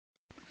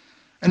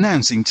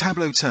Announcing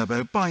Tableau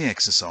Turbo by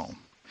Exasol.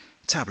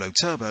 Tableau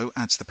Turbo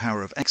adds the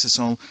power of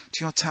Exasol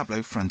to your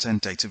Tableau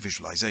front-end data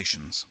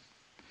visualizations.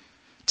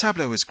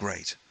 Tableau is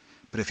great,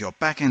 but if your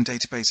back-end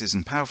database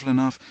isn't powerful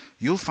enough,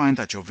 you'll find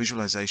that your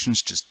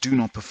visualizations just do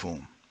not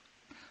perform.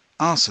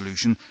 Our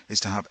solution is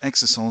to have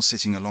Exasol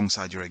sitting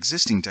alongside your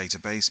existing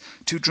database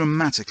to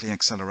dramatically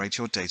accelerate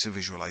your data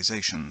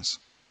visualizations.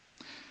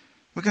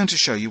 We're going to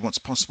show you what's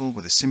possible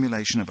with a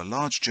simulation of a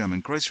large German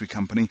grocery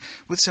company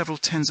with several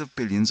tens of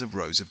billions of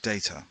rows of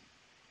data.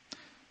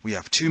 We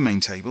have two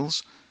main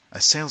tables, a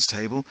sales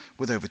table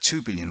with over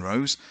 2 billion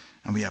rows,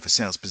 and we have a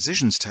sales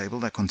positions table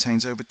that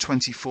contains over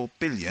 24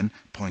 billion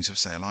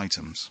point-of-sale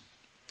items.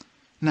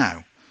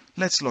 Now,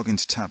 let's log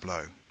into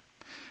Tableau.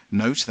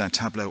 Note that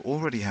Tableau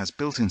already has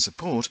built-in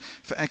support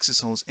for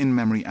Exasol's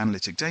in-memory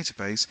analytic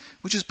database,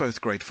 which is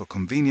both great for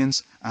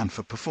convenience and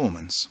for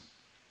performance.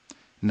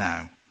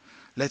 Now,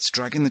 let's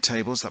drag in the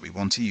tables that we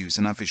want to use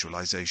in our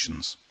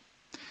visualizations.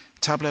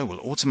 Tableau will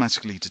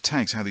automatically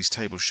detect how these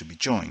tables should be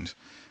joined.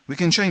 We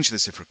can change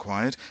this if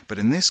required, but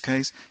in this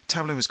case,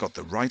 Tableau has got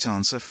the right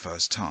answer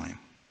first time.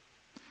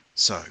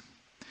 So,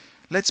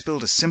 let's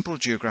build a simple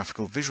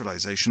geographical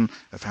visualization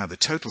of how the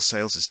total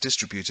sales is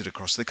distributed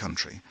across the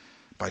country,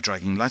 by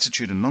dragging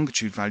latitude and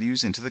longitude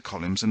values into the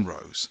columns and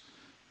rows,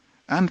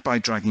 and by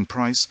dragging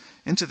price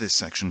into this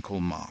section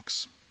called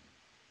marks.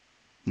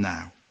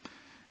 Now,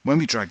 when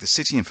we drag the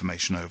city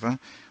information over,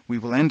 we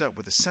will end up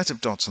with a set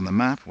of dots on the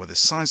map where the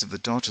size of the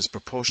dot is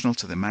proportional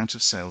to the amount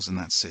of sales in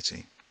that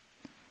city.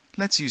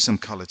 Let's use some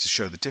color to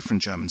show the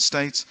different German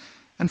states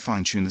and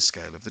fine-tune the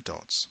scale of the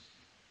dots.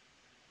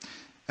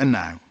 And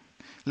now,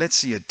 let's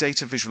see a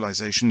data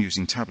visualization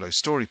using Tableau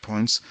story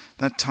points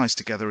that ties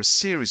together a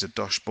series of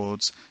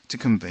dashboards to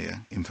convey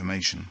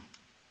information.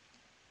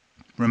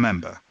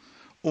 Remember,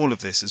 all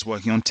of this is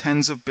working on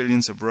tens of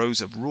billions of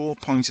rows of raw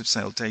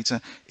point-of-sale data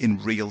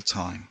in real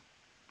time.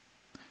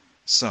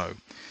 So,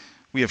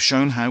 we have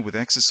shown how with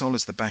Exasol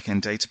as the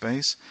back-end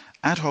database,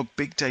 ad hoc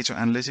big data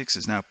analytics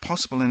is now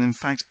possible and in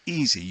fact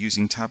easy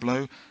using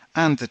Tableau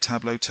and the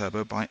Tableau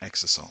Turbo by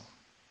Exasol.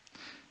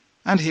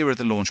 And here are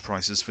the launch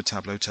prices for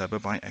Tableau Turbo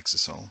by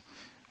Exasol,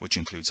 which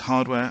includes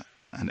hardware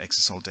and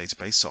Exasol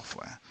database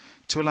software,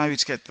 to allow you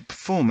to get the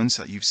performance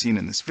that you've seen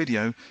in this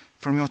video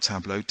from your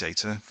Tableau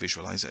data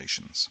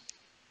visualizations.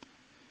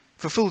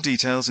 For full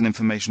details and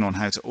information on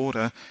how to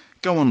order,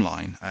 go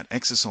online at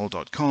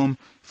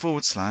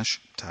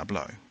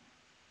exasol.com/Tableau.